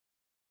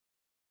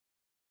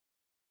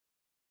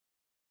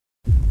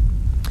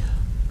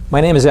My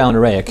name is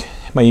Orehek.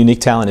 My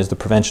unique talent is the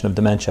prevention of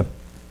dementia.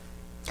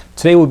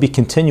 Today we'll be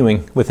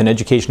continuing with an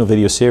educational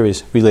video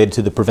series related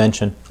to the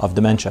prevention of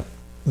dementia.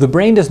 The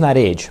brain does not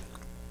age.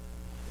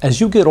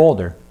 As you get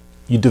older,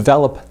 you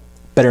develop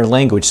better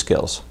language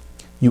skills.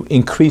 You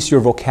increase your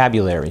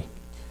vocabulary.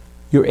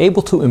 You're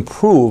able to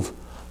improve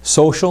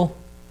social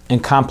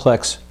and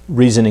complex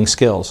reasoning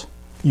skills.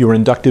 Your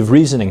inductive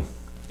reasoning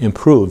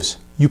improves.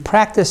 You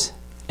practice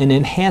an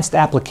enhanced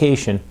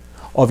application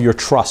of your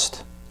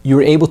trust.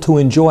 You're able to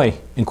enjoy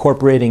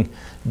incorporating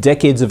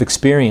decades of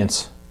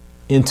experience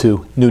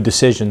into new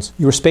decisions.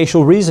 Your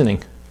spatial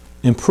reasoning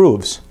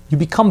improves. You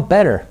become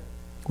better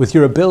with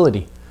your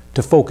ability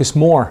to focus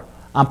more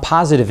on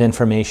positive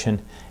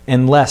information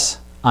and less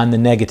on the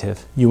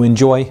negative. You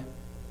enjoy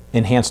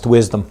enhanced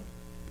wisdom.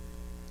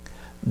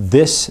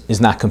 This is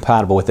not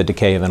compatible with the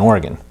decay of an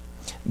organ.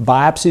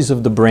 Biopsies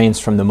of the brains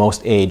from the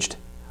most aged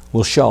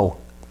will show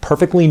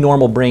perfectly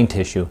normal brain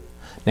tissue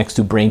next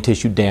to brain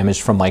tissue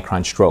damaged from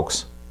micron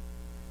strokes.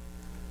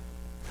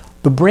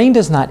 The brain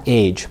does not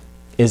age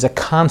is a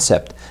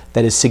concept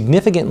that is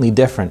significantly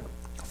different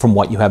from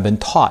what you have been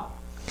taught.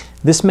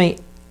 This may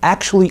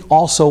actually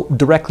also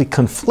directly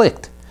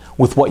conflict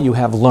with what you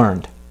have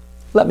learned.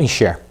 Let me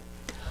share.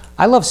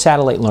 I love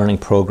satellite learning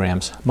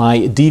programs. My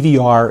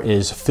DVR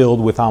is filled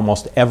with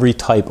almost every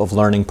type of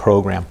learning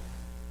program.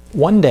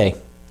 One day,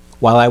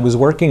 while I was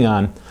working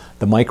on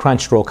the micron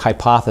stroke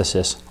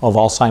hypothesis of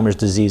Alzheimer's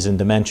disease and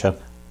dementia,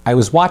 I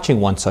was watching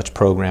one such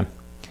program.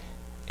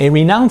 A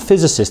renowned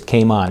physicist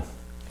came on,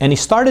 and he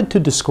started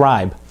to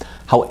describe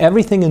how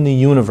everything in the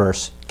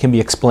universe can be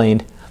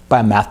explained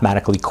by a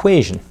mathematical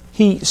equation.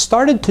 He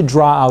started to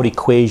draw out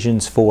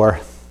equations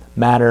for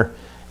matter,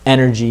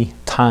 energy,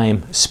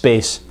 time,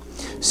 space,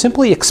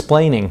 simply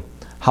explaining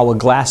how a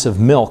glass of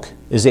milk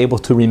is able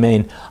to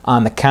remain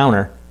on the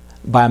counter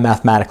by a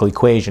mathematical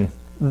equation.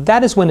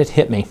 That is when it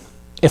hit me.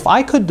 If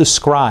I could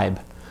describe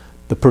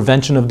the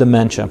prevention of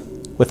dementia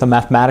with a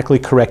mathematically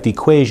correct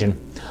equation,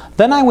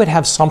 then I would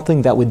have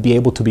something that would be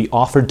able to be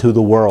offered to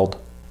the world.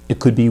 It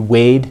could be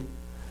weighed,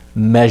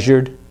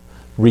 measured,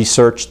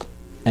 researched,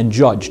 and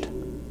judged.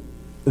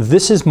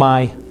 This is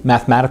my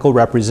mathematical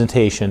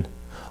representation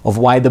of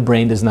why the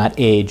brain does not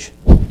age,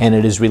 and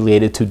it is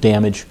related to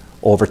damage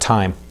over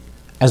time.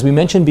 As we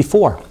mentioned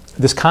before,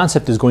 this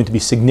concept is going to be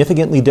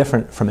significantly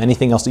different from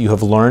anything else that you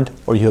have learned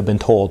or you have been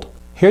told.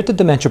 Here at the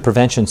Dementia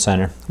Prevention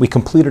Center, we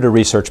completed a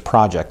research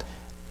project.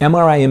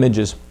 MRI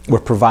images were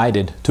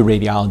provided to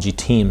radiology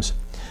teams.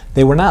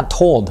 They were not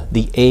told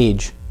the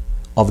age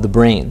of the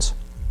brains.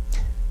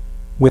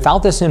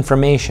 Without this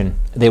information,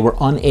 they were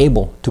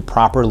unable to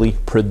properly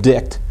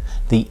predict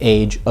the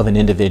age of an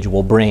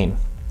individual brain.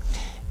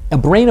 A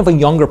brain of a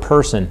younger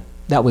person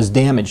that was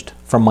damaged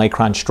from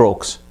micron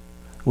strokes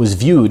was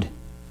viewed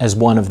as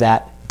one of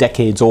that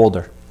decades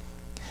older.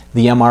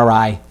 The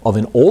MRI of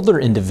an older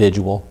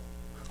individual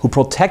who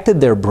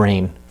protected their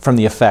brain from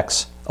the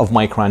effects of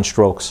micron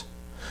strokes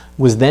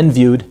was then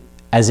viewed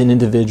as an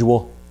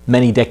individual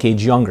many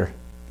decades younger.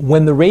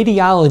 When the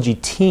radiology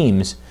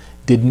teams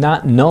did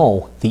not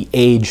know the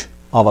age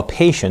of a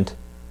patient,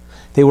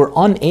 they were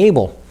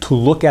unable to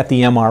look at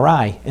the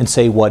MRI and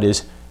say what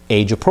is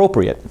age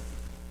appropriate.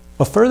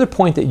 A further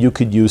point that you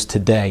could use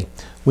today,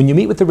 when you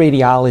meet with the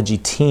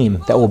radiology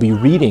team that will be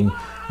reading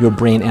your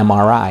brain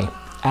MRI,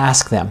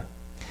 ask them,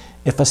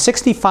 if a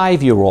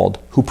 65-year-old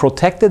who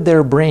protected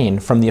their brain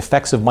from the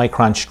effects of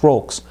micron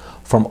strokes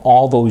from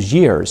all those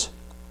years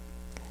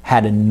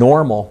had a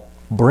normal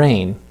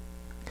brain,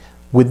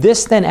 would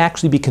this then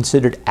actually be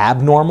considered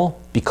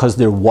abnormal because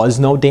there was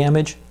no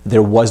damage,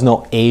 there was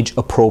no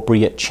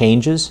age-appropriate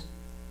changes?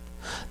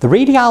 The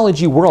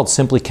radiology world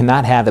simply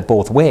cannot have it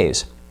both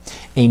ways.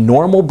 A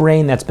normal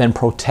brain that's been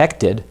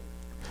protected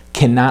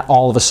cannot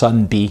all of a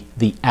sudden be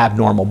the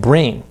abnormal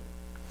brain.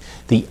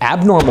 The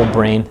abnormal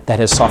brain that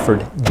has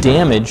suffered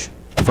damage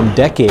from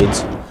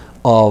decades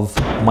of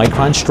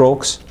micron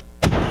strokes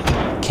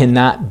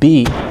cannot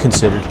be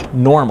considered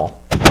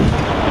normal.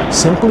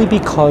 Simply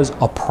because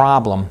a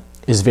problem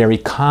is very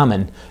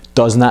common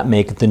does not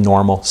make it the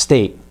normal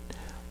state.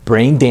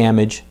 Brain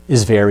damage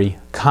is very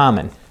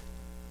common.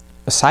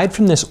 Aside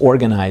from this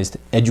organized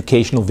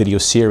educational video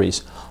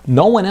series,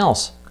 no one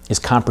else is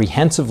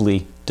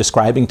comprehensively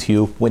describing to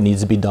you what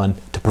needs to be done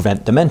to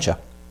prevent dementia.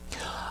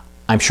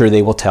 I'm sure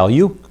they will tell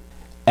you,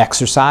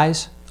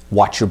 exercise,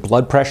 watch your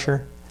blood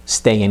pressure,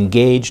 stay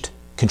engaged,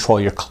 control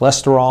your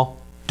cholesterol,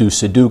 do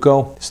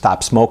Sudoku,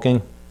 stop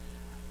smoking.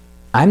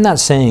 I'm not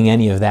saying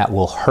any of that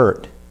will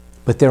hurt,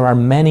 but there are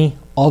many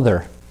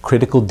other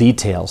critical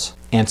details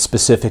and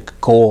specific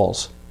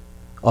goals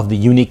of the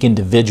unique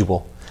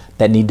individual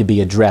that need to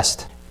be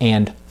addressed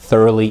and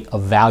thoroughly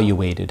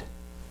evaluated.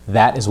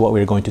 That is what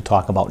we're going to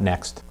talk about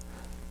next.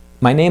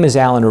 My name is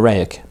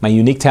Orehek. My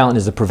unique talent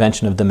is the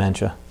prevention of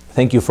dementia.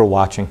 Thank you for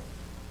watching.